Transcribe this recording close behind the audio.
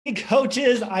Hey,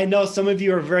 coaches, I know some of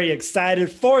you are very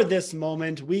excited for this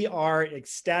moment. We are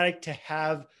ecstatic to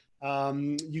have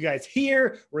you guys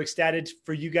here. We're ecstatic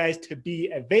for you guys to be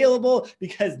available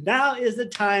because now is the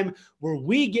time where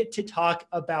we get to talk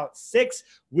about 6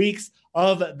 weeks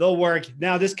of the work.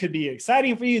 Now, this could be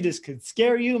exciting for you. This could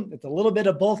scare you. It's a little bit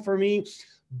of both for me.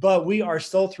 But we are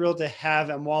so thrilled to have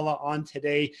Amoila on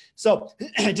today. So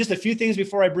just a few things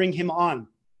before I bring him on.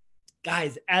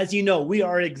 Guys, as you know, we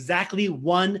are exactly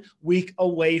 1 week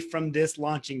away from this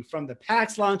launching, from the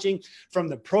PAX launching, from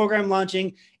the program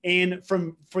launching, and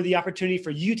for the opportunity for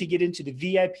you to get into the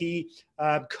VIP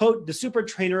the Super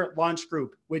Trainer Launch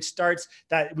Group, which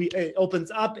it opens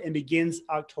up and begins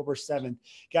October 7th.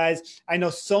 Guys, I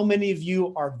know so many of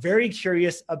you are very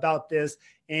curious about this.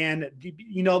 And,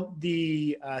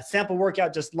 the sample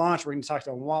workout just launched. We're going to talk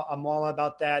to Amoila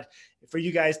about that for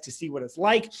you guys to see what it's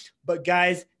like. But,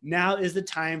 guys, now is the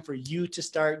time for you to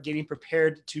start getting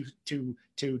prepared to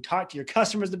talk to your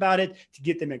customers about it, to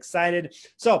get them excited.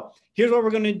 So here's what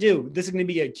we're going to do. This is going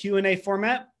to be a Q&A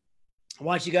format. I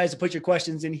want you guys to put your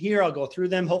questions in here. I'll go through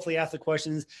them, hopefully ask the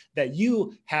questions that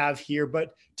you have here.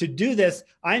 But to do this,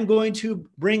 I'm going to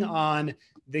bring on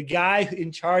the guy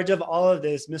in charge of all of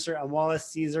this, Mr. Amoila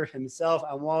Cesar himself.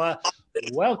 Amoila,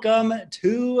 welcome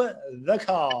to the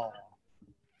call.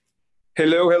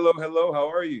 Hello, hello, hello. How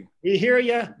are you? We hear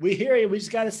you. We hear you. We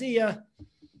just got to see you.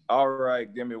 All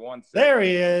right. Give me 1 second. There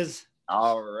he is.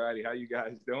 All righty. How you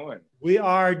guys doing? We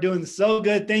are doing so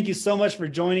good. Thank you so much for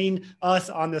joining us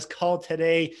on this call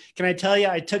today. Can I tell you,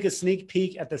 I took a sneak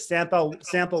peek at the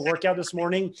sample workout this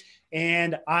morning,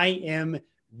 and I am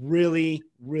really,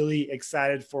 really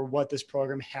excited for what this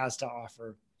program has to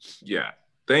offer. Yeah.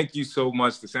 Thank you so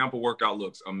much. The sample workout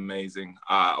looks amazing.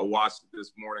 I watched it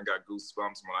this morning, got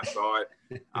goosebumps when I saw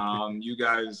it. You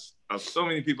guys, so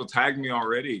many people tagged me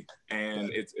already, and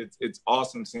it's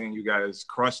awesome seeing you guys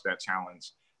crush that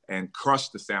challenge and crush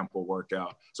the sample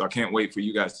workout. So I can't wait for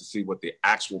you guys to see what the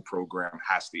actual program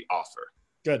has to offer.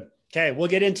 Good. Okay, we'll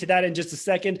get into that in just a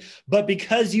second. But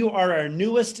because you are our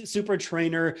newest super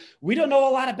trainer, we don't know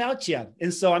a lot about you.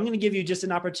 And so I'm going to give you just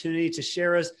an opportunity to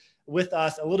share with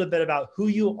us a little bit about who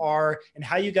you are and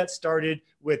how you got started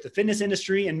with the fitness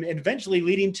industry and eventually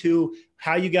leading to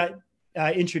how you got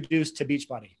introduced to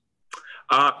Beachbody.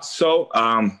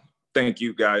 Thank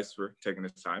you guys for taking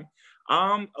this time.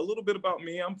 A little bit about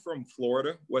me. I'm from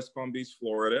Florida, West Palm Beach,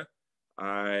 Florida.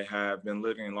 I have been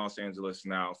living in Los Angeles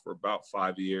now for about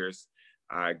 5 years.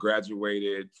 I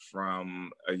graduated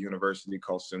from a university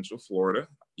called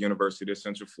University of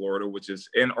Central Florida, which is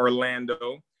in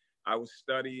Orlando. I was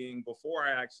studying before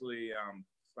I actually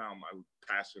found my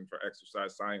passion for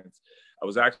exercise science. I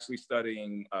was actually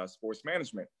studying sports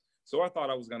management. So I thought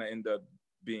I was going to end up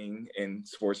being in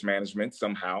sports management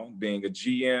somehow, being a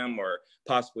GM or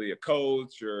possibly a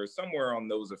coach or somewhere on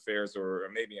those affairs, or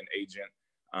maybe an agent.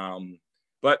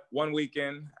 But one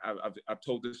weekend, I've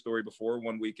told this story before.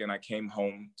 One weekend I came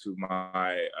home to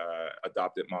my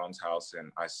adopted mom's house,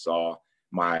 and I saw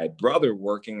my brother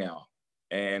working out.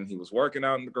 And he was working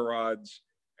out in the garage,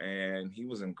 and he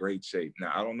was in great shape.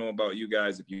 Now, I don't know about you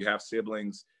guys. If you have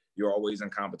siblings, you're always in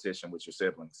competition with your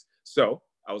siblings. So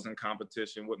I was in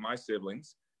competition with my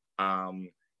siblings,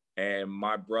 and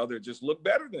my brother just looked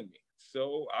better than me.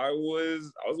 So I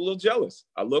was a little jealous.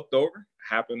 I looked over,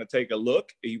 happened to take a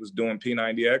look. He was doing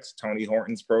P90X, Tony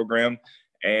Horton's program,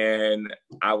 and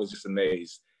I was just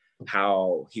amazed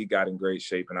how he got in great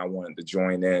shape, and I wanted to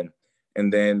join in.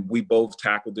 And then we both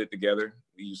tackled it together.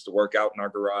 We used to work out in our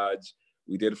garage.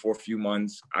 We did it for a few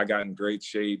months. I got in great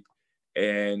shape,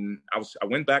 and I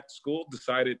went back to school,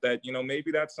 decided that,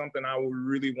 maybe that's something I would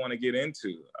really want to get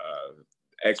into,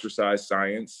 exercise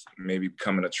science, maybe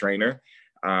becoming a trainer.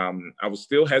 I was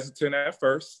still hesitant at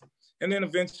first. And then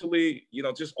eventually,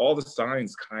 just all the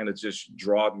signs kind of just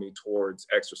drawed me towards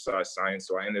exercise science.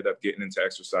 So I ended up getting into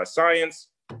exercise science.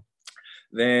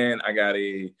 Then I got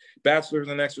a bachelor's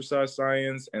in exercise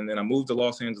science. And then I moved to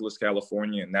Los Angeles,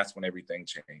 California. And that's when everything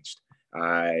changed.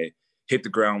 I hit the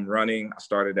ground running. I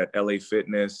started at LA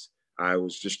Fitness. I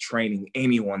was just training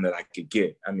anyone that I could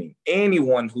get. I mean,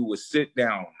 anyone who would sit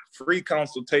down, free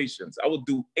consultations. I would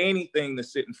do anything to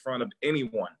sit in front of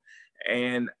anyone.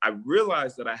 And I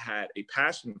realized that I had a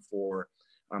passion for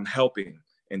helping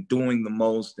and doing the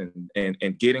most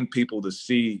and getting people to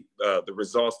see the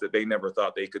results that they never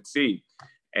thought they could see.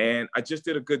 And I just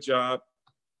did a good job.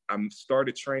 I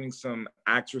started training some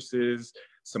actresses,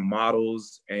 some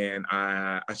models, and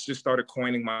I just started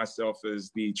coining myself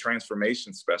as the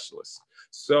transformation specialist.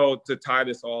 So to tie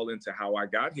this all into how I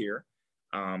got here,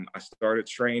 I started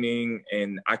training,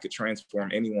 and I could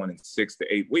transform anyone in 6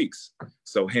 to 8 weeks.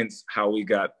 So hence how we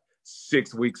got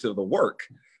 6 weeks of the work.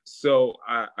 So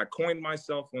I coined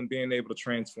myself on being able to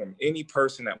transform any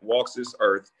person that walks this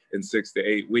earth in 6 to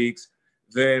 8 weeks.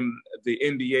 Then the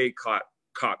NBA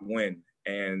caught wind.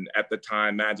 And at the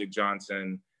time, Magic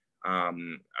Johnson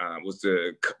was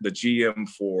the GM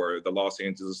for the Los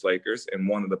Angeles Lakers. And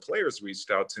one of the players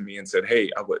reached out to me and said, hey,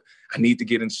 I need to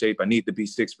get in shape. I need to be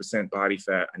 6% body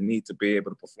fat. I need to be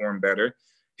able to perform better.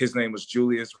 His name was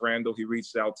Julius Randle. He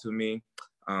reached out to me.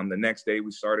 The next day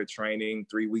we started training.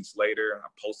 3 weeks later, I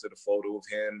posted a photo of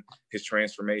him. His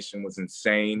transformation was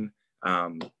insane.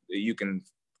 You can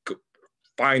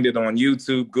find it on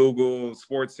YouTube, Google,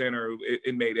 Sports Center.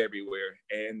 It made everywhere.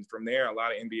 And from there, a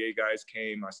lot of NBA guys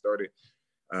came. I started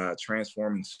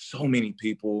transforming so many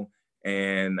people.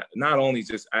 And not only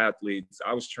just athletes,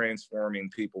 I was transforming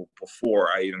people before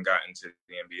I even got into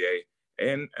the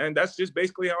NBA. And that's just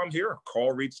basically how I'm here.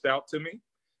 Carl reached out to me.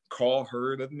 Carl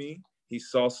heard of me. He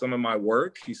saw some of my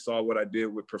work. He saw what I did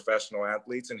with professional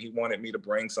athletes, and he wanted me to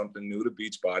bring something new to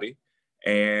Beachbody.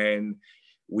 And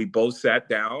we both sat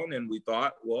down and we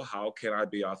thought, well, how can I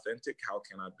be authentic? How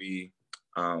can I be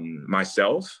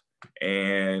myself?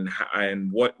 And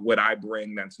what would I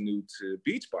bring that's new to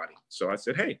Beachbody? So I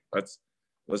said, hey, let's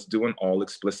do an all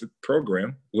explicit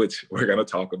program, which we're going to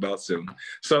talk about soon.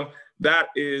 So that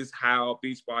is how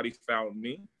Beachbody found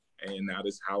me. And that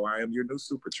is how I am your new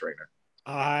super trainer.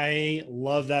 I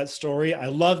love that story. I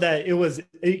love that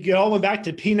it all went back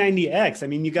to P90X. I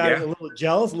mean, you got a little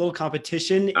jealous, a little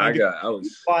competition. I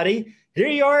was body. Here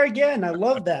you are again. I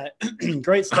love that.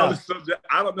 Great stuff.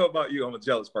 I don't know about you. I'm a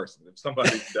jealous person. If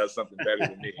somebody does something better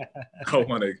than me, I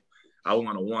want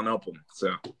to one up them.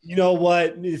 So you know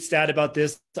what is sad about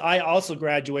this? I also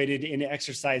graduated in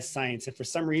exercise science, and for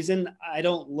some reason, I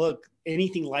don't look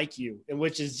anything like you, and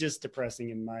which is just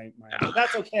depressing in my mind. But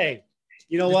that's okay.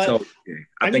 You know what? Okay.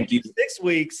 I'm going to do 6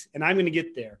 weeks, and I'm going to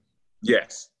get there.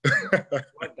 Yes.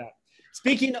 Like that.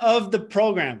 Speaking of the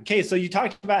program, okay, so you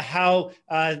talked about how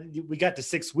we got to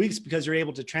 6 weeks because you're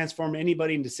able to transform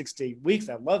anybody into 6 to 8 weeks.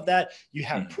 I love that. You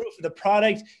have proof of the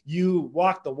product. You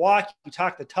walk the walk. You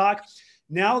talk the talk.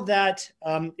 Now that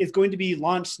it's going to be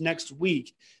launched next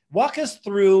week, walk us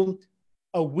through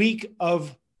a week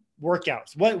of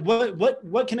workouts.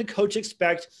 What can a coach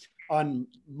expect on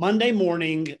Monday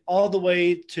morning all the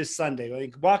way to Sunday?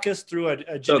 Like, walk us through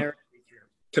a generic week here.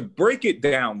 To break it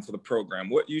down for the program,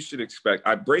 what you should expect,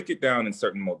 I break it down in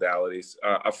certain modalities.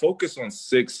 I focus on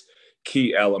 6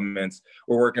 key elements.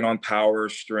 We're working on power,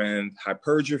 strength,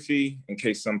 hypertrophy. In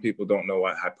case some people don't know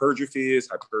what hypertrophy is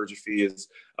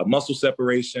a muscle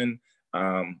separation.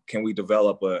 Can we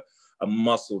develop a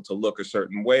muscle to look a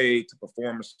certain way, to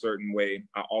perform a certain way?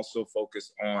 I also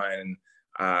focus on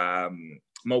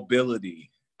mobility.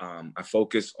 I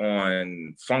focus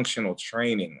on functional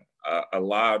training, a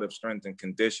lot of strength and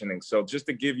conditioning. So just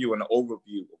to give you an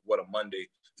overview of what a Monday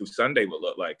through Sunday would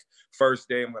look like. First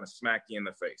day, I'm going to smack you in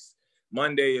the face.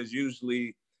 Monday is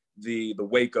usually the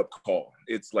wake up call.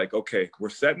 It's like, okay, we're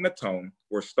setting the tone.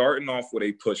 We're starting off with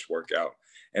a push workout.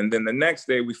 And then the next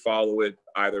day we follow it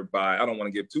either by, I don't want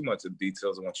to give too much of the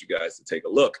details. I want you guys to take a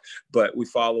look, but we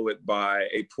follow it by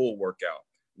a pull workout.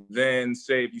 Then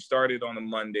say if you started on a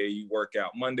Monday, you work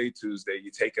out Monday, Tuesday,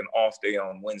 you take an off day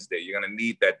on Wednesday. You're going to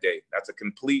need that day. That's a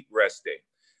complete rest day.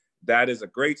 That is a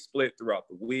great split throughout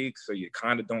the week. So you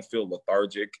kind of don't feel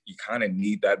lethargic. You kind of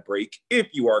need that break if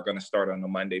you are going to start on a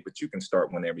Monday, but you can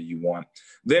start whenever you want.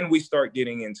 Then we start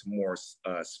getting into more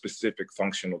specific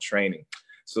functional training.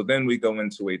 So then we go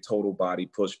into a total body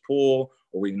push-pull,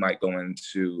 or we might go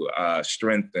into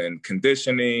strength and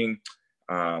conditioning.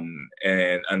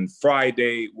 And on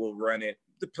Friday, we'll run it.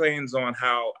 Depends on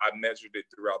how I measured it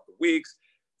throughout the weeks.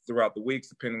 Throughout the weeks,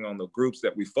 depending on the groups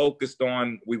that we focused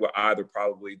on, we will either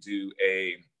probably do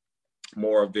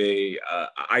more of a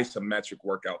isometric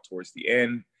workout towards the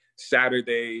end.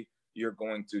 Saturday, you're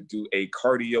going to do a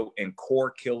cardio and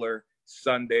core killer.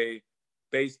 Sunday,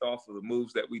 based off of the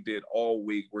moves that we did all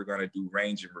week, we're going to do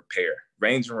range and repair.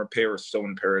 Range and repair is so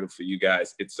imperative for you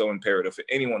guys. It's so imperative for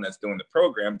anyone that's doing the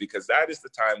program, because that is the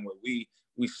time where we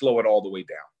slow it all the way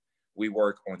down. We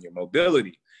work on your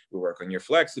mobility. We work on your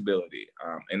flexibility.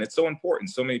 And it's so important.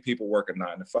 So many people work a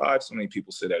 9 to 5. So many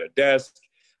people sit at a desk.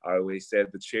 I always said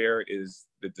the chair is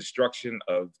the destruction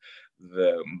of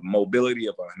the mobility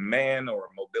of a man or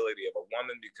mobility of a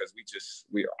woman, because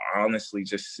we are honestly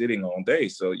just sitting all day.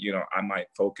 So, I might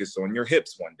focus on your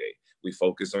hips one day. We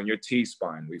focus on your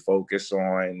T-spine. We focus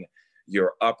on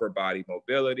your upper body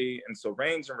mobility. And so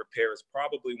range and repair is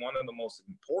probably one of the most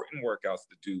important workouts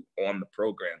to do on the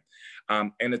program.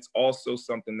 And it's also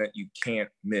something that you can't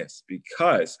miss,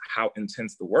 because how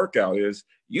intense the workout is,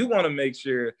 you want to make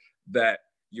sure that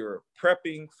you're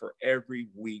prepping for every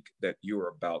week that you're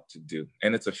about to do.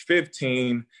 And it's a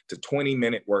 15 to 20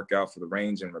 minute workout for the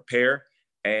range and repair.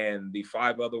 And the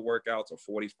 5 other workouts are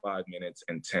 45 minutes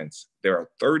intense. There are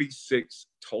 36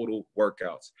 total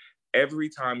workouts. Every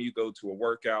time you go to a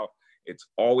workout, it's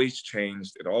always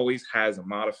changed. It always has a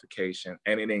modification,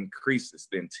 and it increases.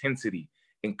 The intensity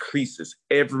increases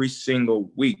every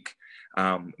single week.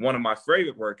 One of my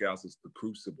favorite workouts is the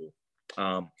Crucible.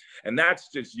 And that's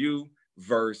just you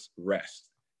versus rest.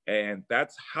 And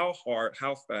that's how hard,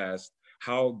 how fast,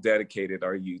 how dedicated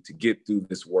are you to get through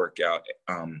this workout,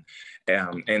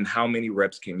 and how many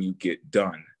reps can you get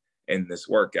done in this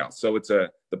workout. So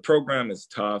the program is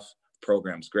tough, the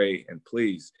program's great. And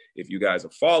please, if you guys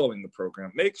are following the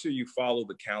program, make sure you follow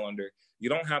the calendar. You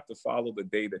don't have to follow the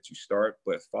day that you start,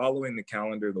 but following the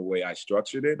calendar the way I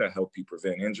structured it, to help you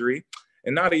prevent injury,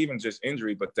 and not even just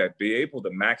injury, but that be able to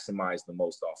maximize the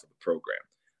most off of the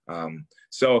program.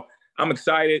 So I'm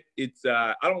excited.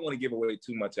 I don't want to give away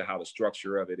too much of how the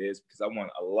structure of it is, because I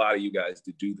want a lot of you guys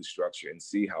to do the structure and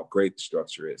see how great the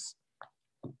structure is.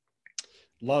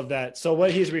 Love that. So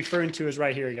what he's referring to is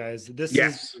right here, guys. This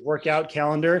Yes. is workout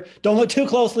calendar. Don't look too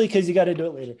closely, because you got to do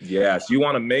it later. Yes. You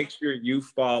want to make sure you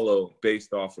follow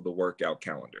based off of the workout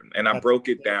calendar. And I broke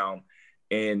it down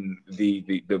in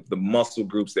the muscle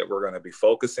groups that we're going to be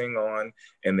focusing on,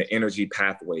 and the energy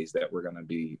pathways that we're going to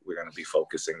be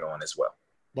focusing on as well.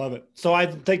 Love it. So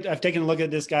I've taken a look at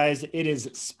this, guys. It is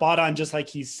spot on, just like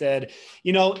he said,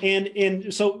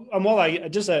 and so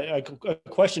Amoila, just a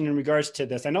question in regards to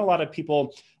this. I know a lot of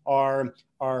people are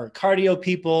cardio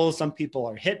people. Some people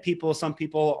are HIIT people. Some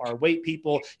people are weight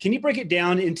people. Can you break it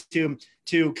down into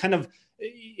kind of,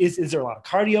 is there a lot of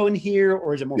cardio in here,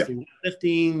 or is it mostly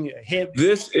lifting,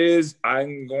 HIIT?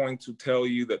 I'm going to tell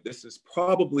you that this is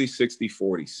probably 60-40,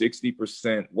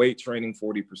 60% weight training,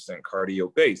 40%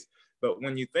 cardio based. But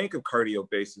when you think of cardio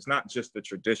based, it's not just the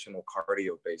traditional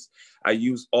cardio based. I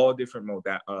use all different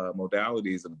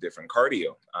modalities of different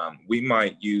cardio. We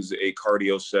might use a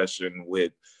cardio session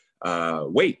with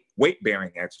weight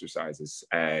bearing exercises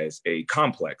as a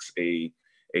complex,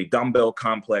 a dumbbell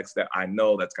complex that I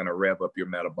know that's going to rev up your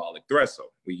metabolic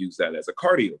threshold. We use that as a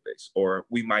cardio base. Or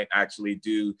we might actually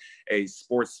do a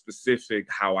sports specific,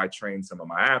 how I train some of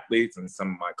my athletes and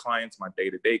some of my clients, my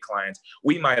day-to-day clients.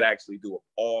 We might actually do an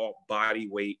all body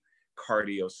weight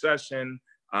cardio session.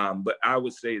 But I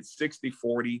would say it's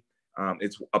 60-40.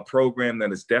 It's a program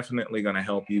that is definitely going to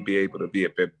help you be able to be a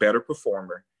bit better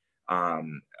performer,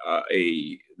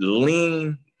 a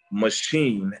lean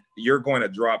machine. You're going to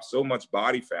drop so much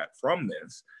body fat from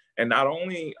this. And not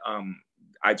only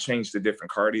I changed the different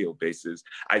cardio bases,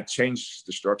 I changed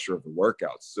the structure of the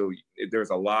workouts. So there's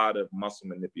a lot of muscle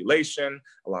manipulation,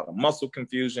 a lot of muscle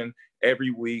confusion.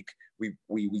 Every week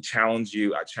we challenge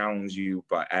you. I challenge you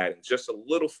by adding just a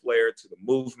little flair to the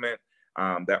movement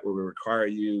that will require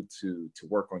you to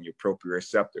work on your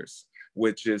proprioceptors,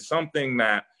 which is something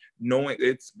that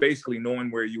it's basically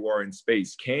knowing where you are in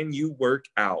space. Can you work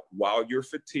out while you're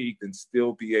fatigued and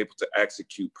still be able to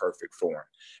execute perfect form?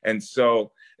 And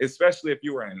so, especially if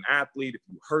you are an athlete, if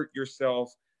you hurt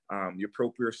yourself, your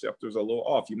proprioceptors are a little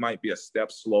off. You might be a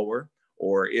step slower.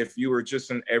 Or if you were just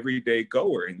an everyday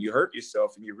goer and you hurt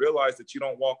yourself and you realize that you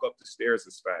don't walk up the stairs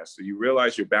as fast, so you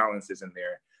realize your balance isn't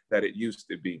there that it used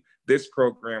to be. This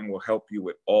program will help you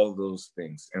with all those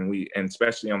things. And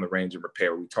especially on the range and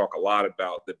repair, we talk a lot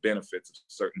about the benefits of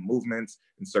certain movements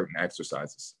and certain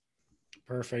exercises.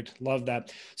 Perfect. Love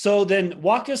that. So then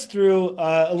walk us through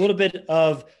a little bit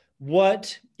of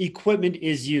what equipment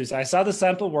is used. I saw the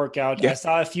sample workout. Yeah. I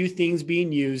saw a few things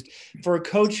being used. For a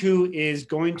coach who is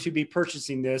going to be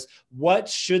purchasing this, what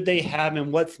should they have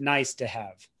and what's nice to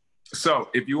have? So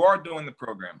if you are doing the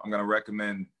program, I'm going to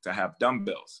recommend to have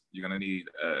dumbbells. You're going to need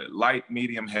a light,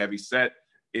 medium, heavy set.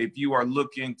 If you are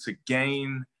looking to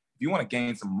gain, if you want to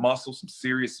gain some muscle, some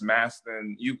serious mass,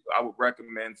 then I would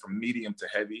recommend from medium to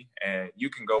heavy. And you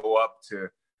can go up to,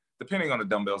 depending on the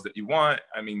dumbbells that you want.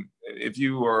 I mean, if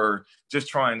you are just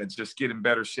trying to just get in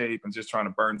better shape and just trying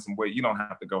to burn some weight, you don't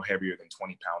have to go heavier than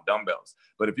 20-pound dumbbells.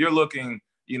 But if you're looking,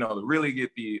 to really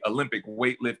get the Olympic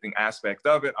weightlifting aspect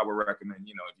of it, I would recommend,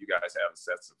 if you guys have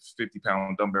sets of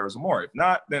 50-pound dumbbells or more. If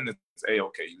not, then it's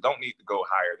A-okay. You don't need to go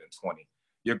higher than 20.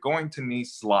 You're going to need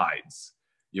slides.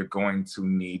 You're going to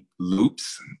need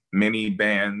loops, mini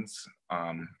bands,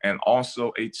 and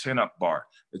also a chin-up bar.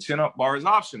 The chin-up bar is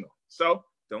optional, so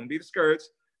don't be discouraged.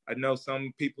 I know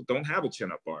some people don't have a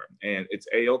chin-up bar, and it's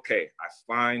A-okay. I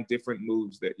find different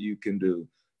moves that you can do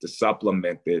to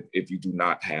supplement it if you do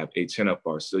not have a chin-up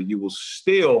bar. So you will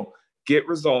still get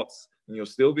results, and you'll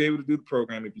still be able to do the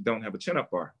program if you don't have a chin-up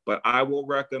bar. But I will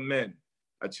recommend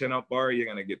a chin-up bar. You're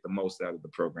going to get the most out of the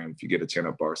program if you get a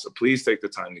chin-up bar. So please take the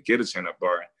time to get a chin-up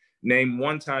bar. Name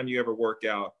one time you ever work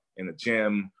out in a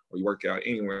gym or you work out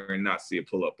anywhere and not see a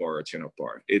pull-up bar or a chin-up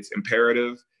bar. It's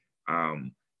imperative,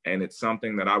 and it's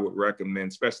something that I would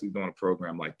recommend, especially doing a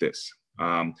program like this.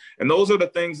 And those are the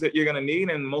things that you're going to need.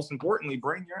 And most importantly,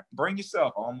 bring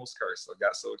yourself. I almost cursed. I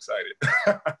got so excited.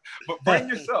 But bring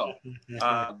yourself.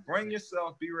 Bring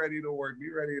yourself. Be ready to work.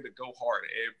 Be ready to go hard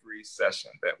every session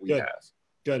that we have.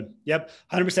 Good. Yep.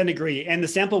 100% agree. And the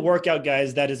sample workout,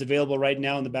 guys, that is available right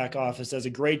now in the back office does a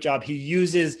great job. He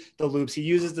uses the loops. He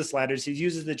uses the sliders. He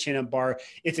uses the chin-up bar.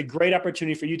 It's a great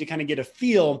opportunity for you to kind of get a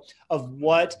feel of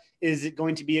what is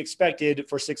going to be expected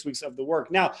for 6 weeks of the work.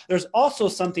 Now, there's also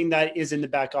something that is in the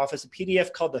back office, a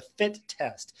PDF called the Fit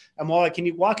Test. Amoila, can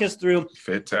you walk us through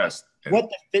Fit Test,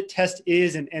 what the Fit Test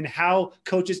is and how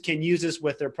coaches can use this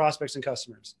with their prospects and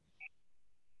customers?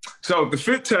 So the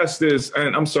fit test is,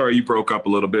 and I'm sorry you broke up a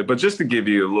little bit, but just to give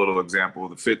you a little example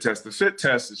of the fit test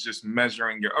is just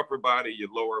measuring your upper body, your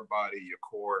lower body, your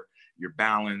core, your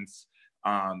balance,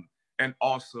 and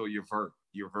also your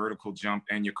vertical jump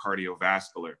and your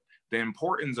cardiovascular. The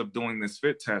importance of doing this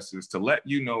fit test is to let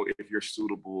you know if you're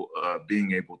suitable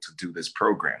being able to do this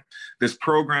program. This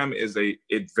program is a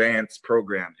advanced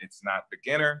program. It's not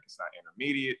beginner, it's not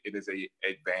intermediate, it is a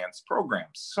advanced program.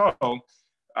 So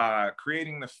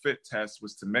creating the fit test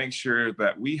was to make sure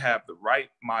that we have the right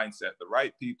mindset, the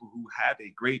right people who have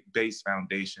a great base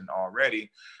foundation already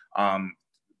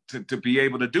to be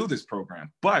able to do this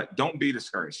program. But don't be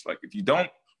discouraged. Like if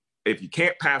you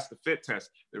can't pass the fit test,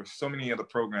 there are so many other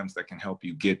programs that can help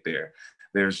you get there.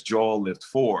 There's Jaw Lift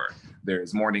 4,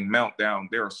 there's Morning Meltdown.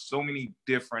 There are so many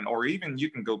different, or even you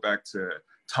can go back to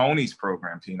Tony's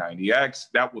program, P90X,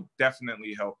 that will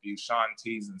definitely help you. Sean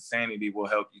T's Insanity will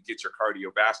help you get your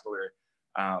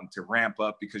cardiovascular to ramp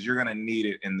up because you're going to need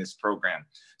it in this program.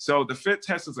 So the fit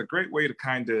test is a great way to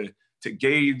kind of to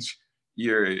gauge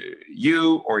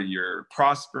you or your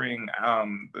prospering,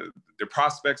 the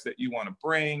prospects that you want to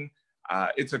bring.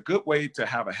 It's a good way to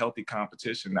have a healthy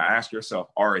competition to ask yourself,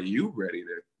 are you ready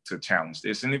to challenge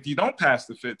this? And if you don't pass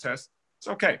the fit test, it's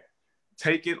okay.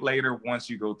 Take it later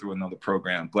once you go through another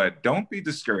program, but don't be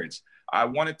discouraged. I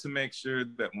wanted to make sure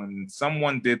that when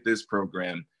someone did this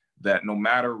program, that no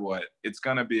matter what, it's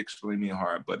going to be extremely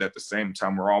hard, but at the same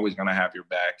time, we're always going to have your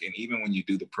back. And even when you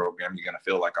do the program, you're going to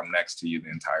feel like I'm next to you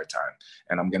the entire time.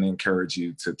 And I'm going to encourage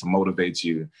you to motivate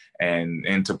you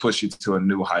and to push you to a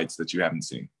new heights that you haven't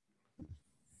seen.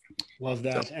 Love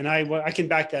that. And I can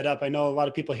back that up. I know a lot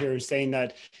of people here are saying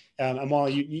that, Amoila,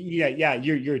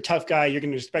 you're a tough guy. You're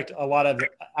going to expect a lot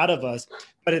out of us.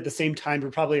 But at the same time,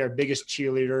 you're probably our biggest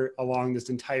cheerleader along this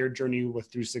entire journey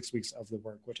through 6 weeks of the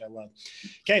work, which I love.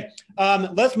 Okay,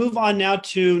 let's move on now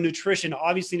to nutrition.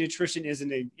 Obviously, nutrition is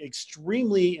an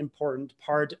extremely important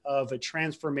part of a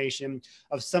transformation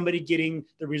of somebody getting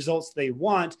the results they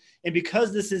want. And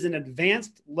because this is an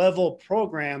advanced level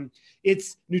program,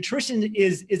 nutrition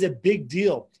is a big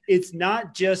deal. It's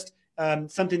not just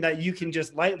something that you can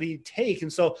just lightly take.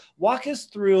 And so walk us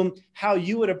through how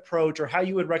you would approach or how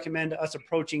you would recommend us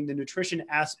approaching the nutrition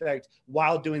aspect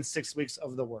while doing 6 weeks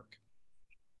of the work.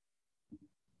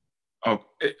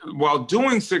 While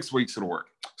doing 6 weeks of the work.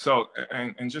 So,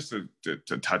 and just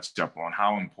to touch up on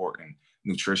how important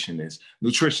nutrition is.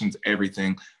 Nutrition's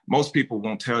everything. Most people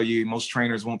won't tell you, most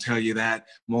trainers won't tell you that.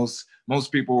 Most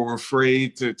people are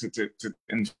afraid to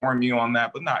inform you on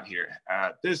that, but not here.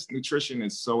 This nutrition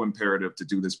is so imperative to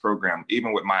do this program,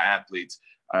 even with my athletes.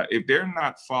 If they're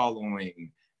not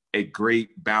following a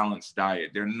great balanced diet,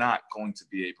 they're not going to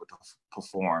be able to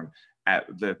perform at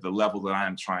the level that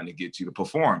I'm trying to get you to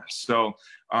perform. So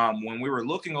when we were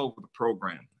looking over the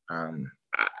program,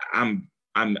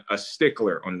 I'm a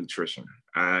stickler on nutrition.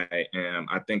 I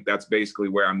think that's basically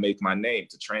where I make my name,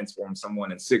 to transform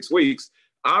someone in 6 weeks.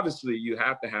 Obviously, you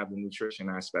have to have the nutrition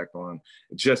aspect on,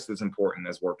 just as important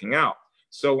as working out.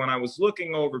 So when I was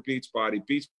looking over Beachbody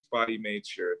made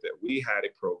sure that we had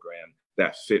a program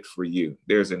that fit for you.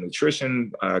 There's a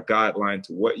nutrition guideline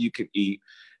to what you can eat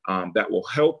that will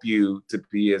help you to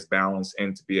be as balanced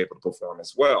and to be able to perform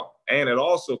as well. And it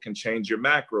also can change your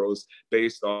macros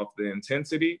based off the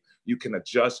intensity. You can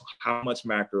adjust how much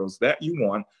macros that you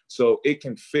want so it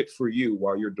can fit for you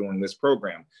while you're doing this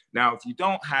program. Now, if you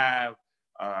don't have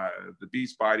the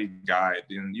Beachbody guide,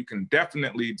 then you can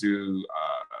definitely do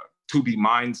 2B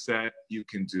Mindset. You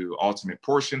can do Ultimate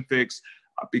Portion Fix.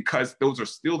 because those are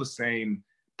still the same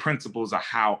principles of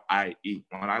how I eat.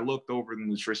 When I looked over the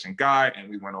nutrition guide and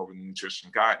we went over the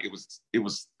nutrition guide, it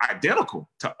was identical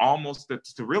to almost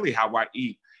to really how I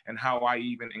eat and how I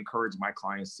even encourage my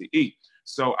clients to eat.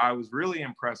 So I was really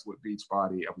impressed with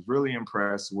Beachbody. I was really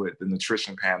impressed with the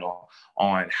nutrition panel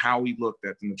on how we looked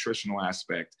at the nutritional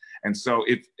aspect. And so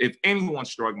if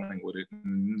anyone's struggling with it,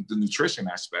 the nutrition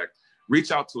aspect,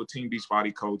 reach out to a Team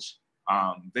Beachbody coach.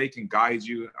 They can guide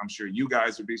you. I'm sure you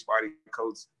guys are Beachbody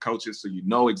coaches, so you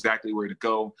know exactly where to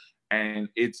go. And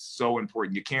it's so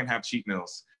important. You can't have cheat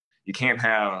meals. You can't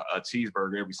have a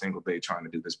cheeseburger every single day trying to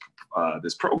do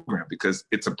this program, because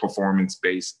it's a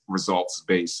performance-based,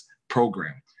 results-based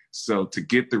program. So to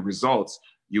get the results,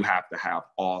 you have to have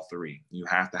all three. You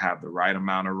have to have the right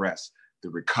amount of rest, the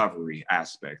recovery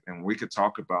aspect. And we could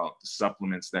talk about the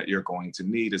supplements that you're going to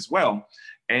need as well.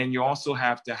 And you also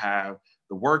have to have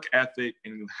the work ethic,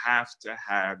 and you have to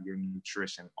have your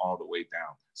nutrition all the way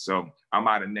down. So I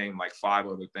might have named like 5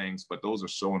 other things, but those are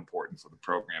so important for the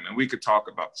program. And we could talk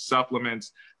about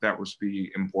supplements that would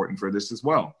be important for this as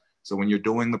well. So when you're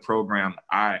doing the program,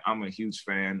 I'm a huge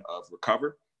fan of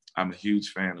Recover. I'm a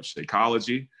huge fan of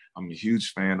Shakeology. I'm a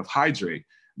huge fan of Hydrate.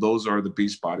 Those are the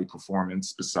Beachbody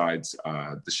Performance. Besides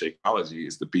the Shakeology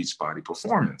is the Beachbody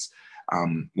Performance.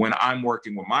 When I'm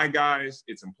working with my guys,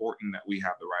 it's important that we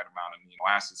have the right amount of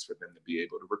amino acids for them to be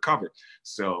able to recover.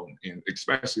 So,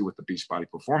 especially with the Beachbody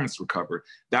Performance Recover,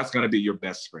 that's going to be your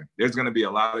best friend. There's going to be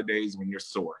a lot of days when you're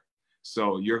sore.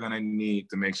 So you're going to need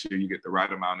to make sure you get the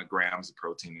right amount of grams of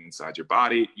protein inside your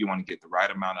body. You want to get the right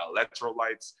amount of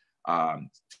electrolytes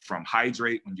from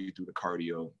Hydrate when you do the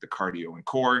cardio and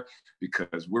core,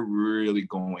 because we're really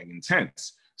going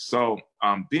intense. So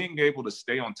being able to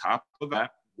stay on top of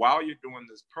that while you're doing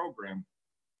this program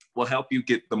will help you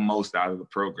get the most out of the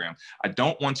program. I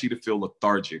don't want you to feel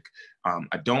lethargic.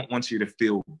 I don't want you to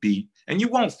feel beat. And you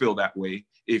won't feel that way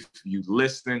if you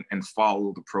listen and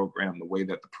follow the program the way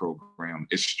that the program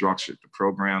is structured. The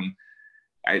program,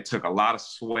 it took a lot of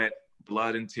sweat,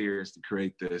 blood, and tears to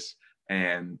create this.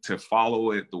 And to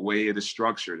follow it the way it is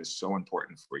structured is so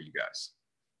important for you guys.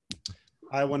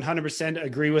 I 100%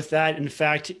 agree with that. In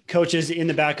fact, coaches in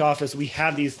the back office, we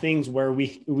have these things where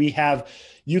we have,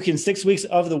 you can 6 weeks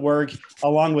of the work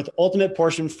along with Ultimate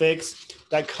Portion Fix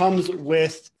that comes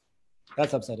with,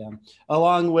 that's upside down,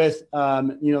 along with,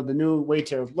 the new way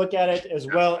to look at it, as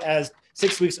well as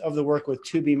 6 weeks of the work with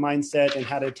 2B mindset and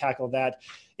how to tackle that.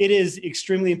 It is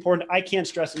extremely important. I can't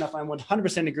stress enough. I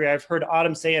 100% agree. I've heard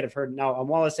Autumn say it. I've heard now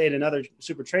Amoila say it and other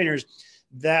super trainers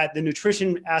that the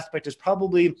nutrition aspect is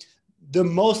probably the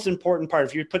most important part.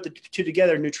 If you put the two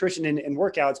together, nutrition and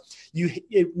workouts,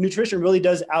 nutrition really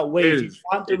does outweigh if you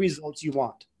want the results you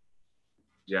want.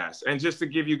 Yes. And just to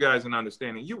give you guys an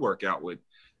understanding, you work out with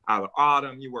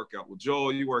Autumn, you work out with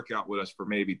Joel, you work out with us for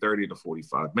maybe 30 to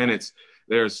 45 minutes.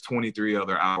 There's 23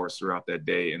 other hours throughout that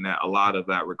day. And that a lot of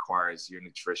that requires your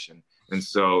nutrition. And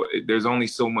so there's only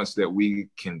so much that we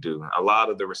can do. A lot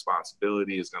of the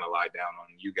responsibility is going to lie down on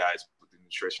you guys with the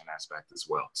nutrition aspect as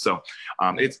well. So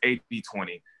it's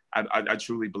 80-20. I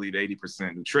truly believe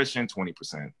 80% nutrition,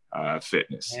 20%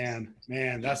 fitness.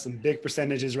 Man, that's some big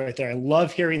percentages right there. I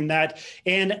love hearing that.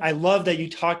 And I love that you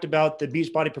talked about the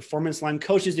Beachbody Performance Line.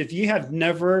 Coaches, if you have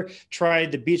never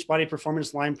tried the Beachbody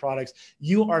Performance Line products,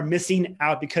 you are missing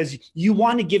out, because you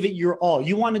want to give it your all.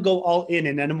 You want to go all in.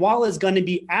 And Amoila is going to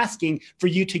be asking for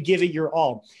you to give it your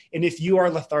all. And if you are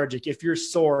lethargic, if you're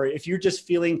sore, if you're just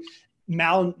feeling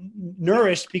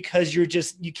malnourished because you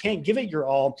can't give it your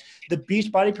all, the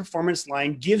Beachbody Performance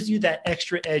Line gives you that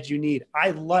extra edge you need. I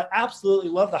absolutely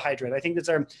love the Hydrate. I think that's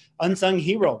our unsung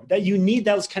hero, that you need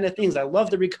those kind of things. I love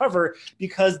the Recover,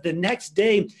 because the next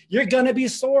day you're going to be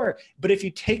sore. But if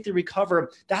you take the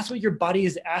Recover, that's what your body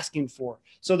is asking for.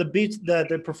 So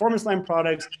the Performance Line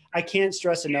products, I can't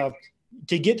stress enough,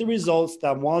 to get the results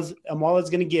that Amoila is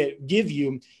going to give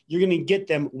you, you're going to get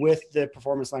them with the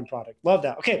Performance Line product. Love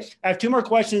that. Okay, I have 2 more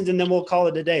questions and then we'll call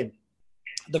it a day.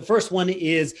 The first one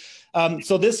is,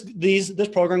 so this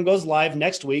program goes live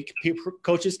next week.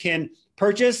 Coaches can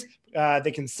purchase,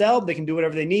 they can sell, they can do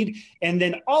whatever they need. And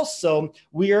then also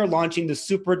we are launching the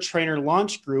Super Trainer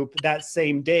Launch Group that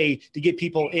same day to get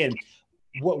people in.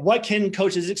 What can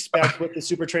coaches expect with the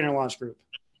Super Trainer Launch Group?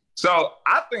 So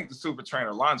I think the Super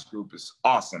Trainer Launch Group is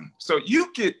awesome. So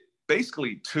you get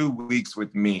basically 2 weeks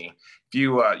with me.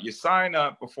 If you sign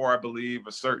up before, I believe,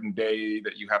 a certain day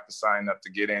that you have to sign up to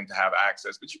get in to have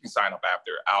access, but you can sign up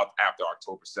after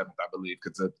October 7th, I believe,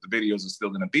 because the videos are still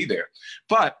going to be there.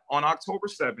 But on October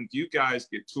 7th, you guys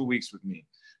get 2 weeks with me.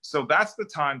 So that's the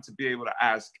time to be able to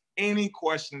ask any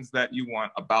questions that you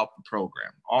want about the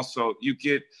program. Also, you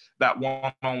get that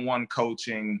one-on-one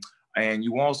coaching, and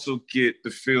you also get the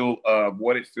feel of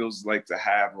what it feels like to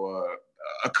have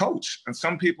a coach. And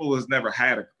some people has never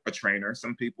had a trainer.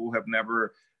 Some people have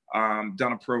never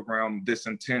done a program this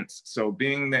intense. So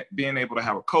being able to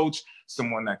have a coach,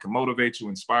 someone that can motivate you,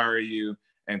 inspire you,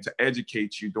 and to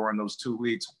educate you during those 2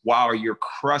 weeks while you're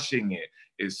crushing it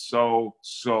is so,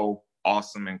 so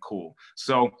awesome and cool.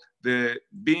 So the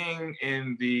being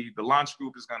in the launch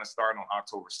group is going to start on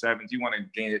October 7th. You want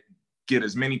to get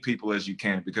as many people as you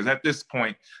can, because at this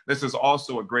point, this is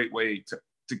also a great way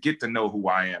to get to know who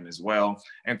I am as well,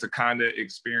 and to kind of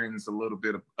experience a little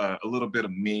bit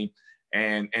of me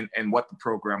and what the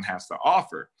program has to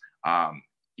offer.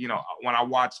 You know, when I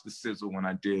watched the Sizzle, when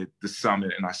I did the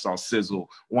summit and I saw Sizzle,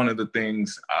 one of the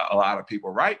things a lot of people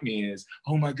write me is,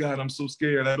 oh my God, I'm so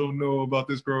scared. I don't know about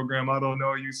this program. I don't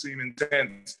know. You seem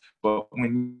intense. But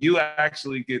when you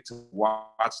actually get to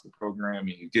watch the program and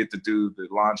you get to do the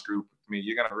launch group with me,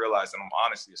 you're going to realize that I'm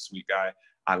honestly a sweet guy.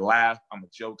 I laugh. I'm a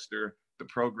jokester. The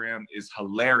program is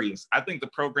hilarious. I think the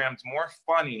program's more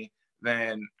funny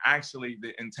than actually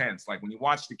the intense. Like when you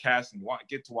watch the cast and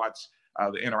get to watch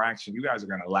the interaction, you guys are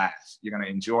going to laugh. You're going to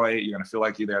enjoy it. You're going to feel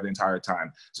like you're there the entire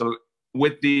time. So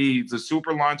with the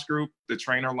super launch group, the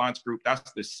trainer launch group,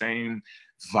 that's the same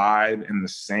vibe and the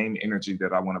same energy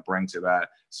that I want to bring to that.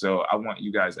 So I want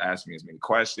you guys to ask me as many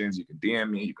questions. You can DM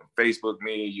me, you can Facebook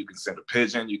me, you can send a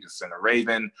pigeon, you can send a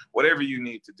raven, whatever you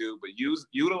need to do. But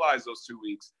utilize those 2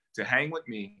 weeks to hang with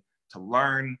me, to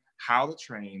learn how to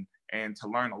train, and to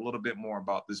learn a little bit more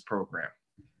about this program.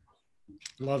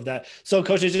 Love that. So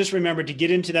coaches, just remember, to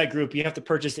get into that group, you have to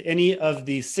purchase any of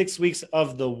the 6 weeks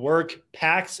of the work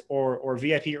packs or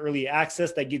VIP early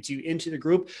access that gets you into the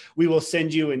group. We will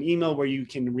send you an email where you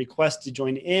can request to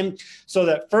join in. So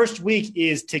that first week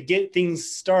is to get things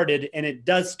started, and it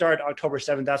does start October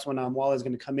 7th. That's when Amoila is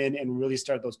going to come in and really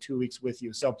start those 2 weeks with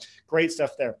you. So great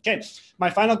stuff there. Okay. My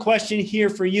final question here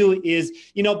for you is,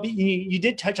 you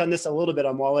did touch on this a little bit,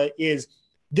 Amoila,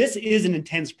 this is an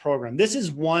intense program. This is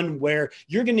one where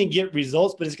you're going to get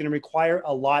results, but it's going to require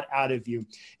a lot out of you.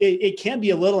 It can be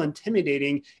a little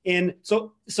intimidating. And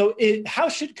so how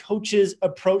should coaches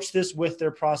approach this with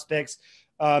their prospects?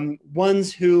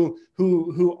 Ones who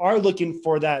are looking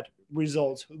for that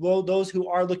results, those who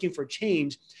are looking for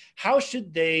change, how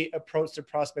should they approach their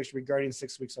prospects regarding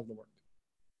 6 weeks of the work?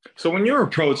 So when you're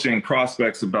approaching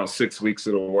prospects about 6 weeks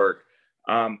of the work,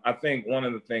 I think one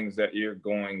of the things that you're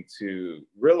going to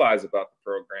realize about the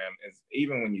program is,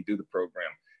 even when you do the program,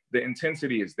 the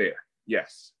intensity is there.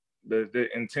 Yes, the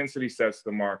intensity sets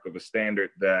the mark of a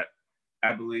standard that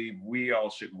I believe we all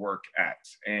should work at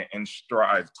and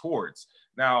strive towards.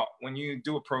 Now, when you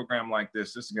do a program like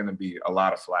this is going to be a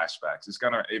lot of flashbacks.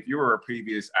 If you were a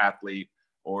previous athlete,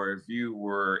 or if you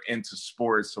were into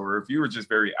sports, or if you were just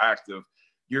very active,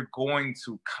 you're going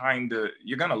to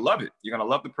love it. You're going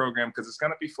to love the program because it's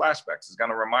going to be flashbacks. It's going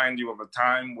to remind you of a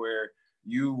time where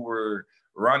you were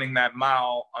running that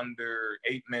mile under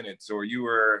 8 minutes, or you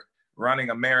were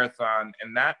running a marathon.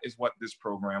 And that is what this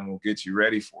program will get you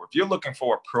ready for. If you're looking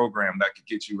for a program that could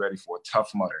get you ready for a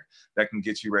Tough Mudder, that can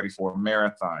get you ready for a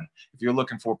marathon, if you're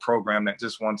looking for a program that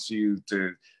just wants you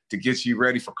to get you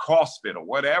ready for CrossFit or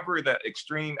whatever the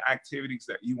extreme activities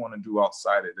that you want to do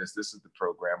outside of this is the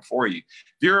program for you.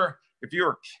 If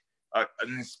you're an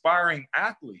inspiring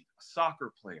athlete, a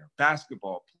soccer player,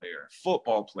 basketball player,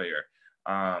 football player,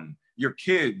 your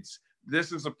kids,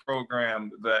 this is a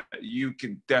program that you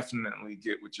can definitely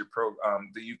get with your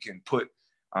that you can put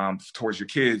towards your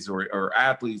kids, or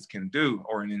athletes can do,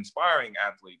 or an inspiring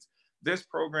athletes. This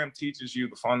program teaches you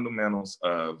the fundamentals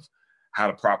of how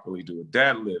to properly do a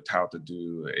deadlift, how to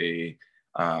do a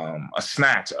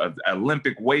snatch,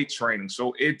 Olympic weight training.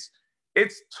 So it's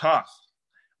tough,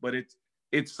 but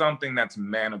it's something that's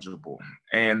manageable.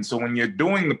 And so when you're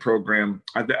doing the program,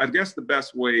 I guess the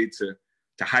best way to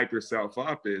hype yourself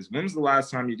up is, when was the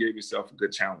last time you gave yourself a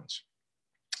good challenge?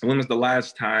 When was the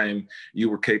last time you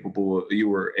were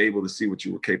able to see what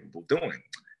you were capable of doing?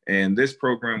 And this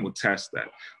program will test that.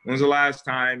 When was the last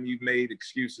time you made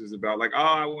excuses about, like, oh,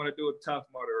 I want to do a Tough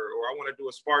Mudder, or I want to do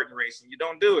a Spartan race, and you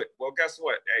don't do it? Well, guess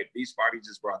what? Hey, Beach Body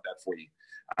just brought that for you.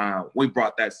 We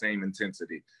brought that same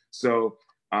intensity. So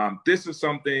this is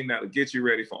something that will get you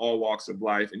ready for all walks of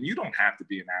life. And you don't have to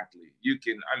be an athlete.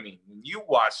 When you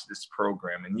watch this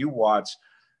program and you watch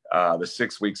the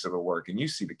 6 weeks of the work and you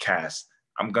see the cast,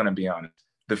 I'm going to be honest,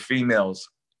 the females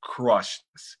crushed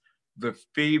this. The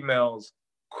females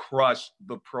crushed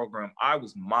the program. I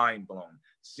was mind blown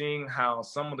seeing how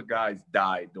some of the guys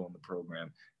died during the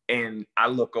program. And I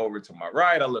look over to my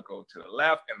right, I look over to the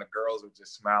left, and the girls are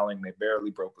just smiling. They barely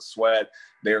broke a sweat.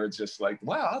 They were just like,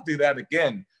 wow, I'll do that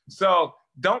again. So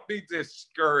don't be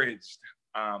discouraged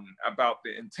about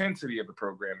the intensity of the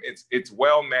program. It's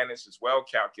well managed, it's well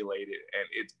calculated, and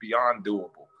it's beyond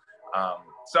doable.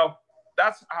 So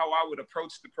that's how I would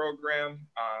approach the program,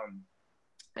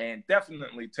 and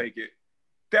definitely take it.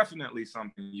 Definitely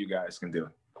something you guys can do.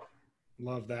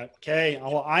 Love that. Okay.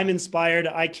 Well, I'm inspired.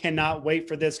 I cannot wait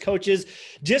for this. Coaches,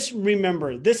 just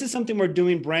remember, this is something we're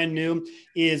doing brand new,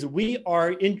 is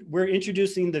we're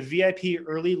introducing the VIP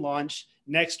early launch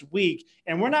next week,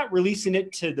 and we're not releasing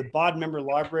it to the BOD member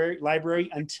library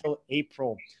until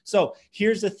April. So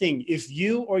here's the thing. If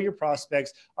you or your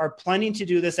prospects are planning to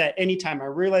do this at any time, I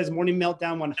realize Morning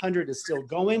Meltdown 100 is still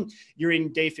going. You're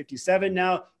in day 57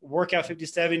 now, workout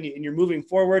 57, and you're moving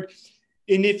forward.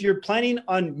 And if you're planning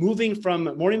on moving from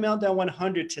Morning Meltdown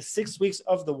 100 to 6 weeks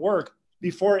of the work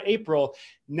before April,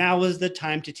 now is the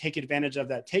time to take advantage of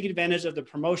that. Take advantage of the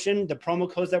promotion, the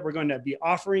promo codes that we're going to be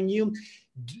offering you,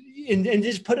 and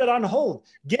just put it on hold.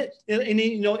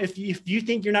 If you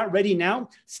think you're not ready now,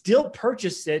 still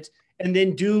purchase it, and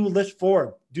then do Lift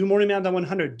 4, do Morning Meltdown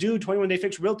 100, do 21-day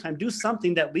fix real time, do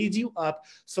something that leads you up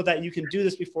so that you can do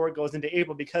this before it goes into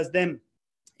April, because then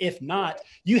if not,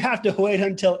 you have to wait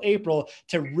until April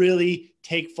to really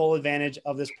take full advantage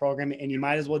of this program, and you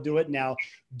might as well do it now.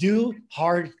 Do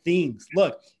hard things.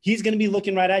 Look, he's going to be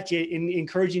looking right at you and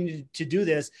encouraging you to do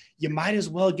this. You might as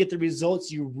well get the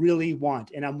results you really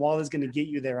want, and Amoila is going to get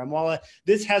you there. Amoila,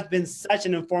 this has been such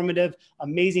an informative,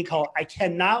 amazing call. I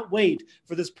cannot wait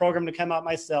for this program to come out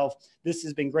myself. This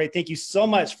has been great. Thank you so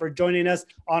much for joining us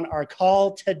on our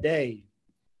call today.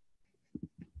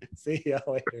 See you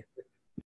later.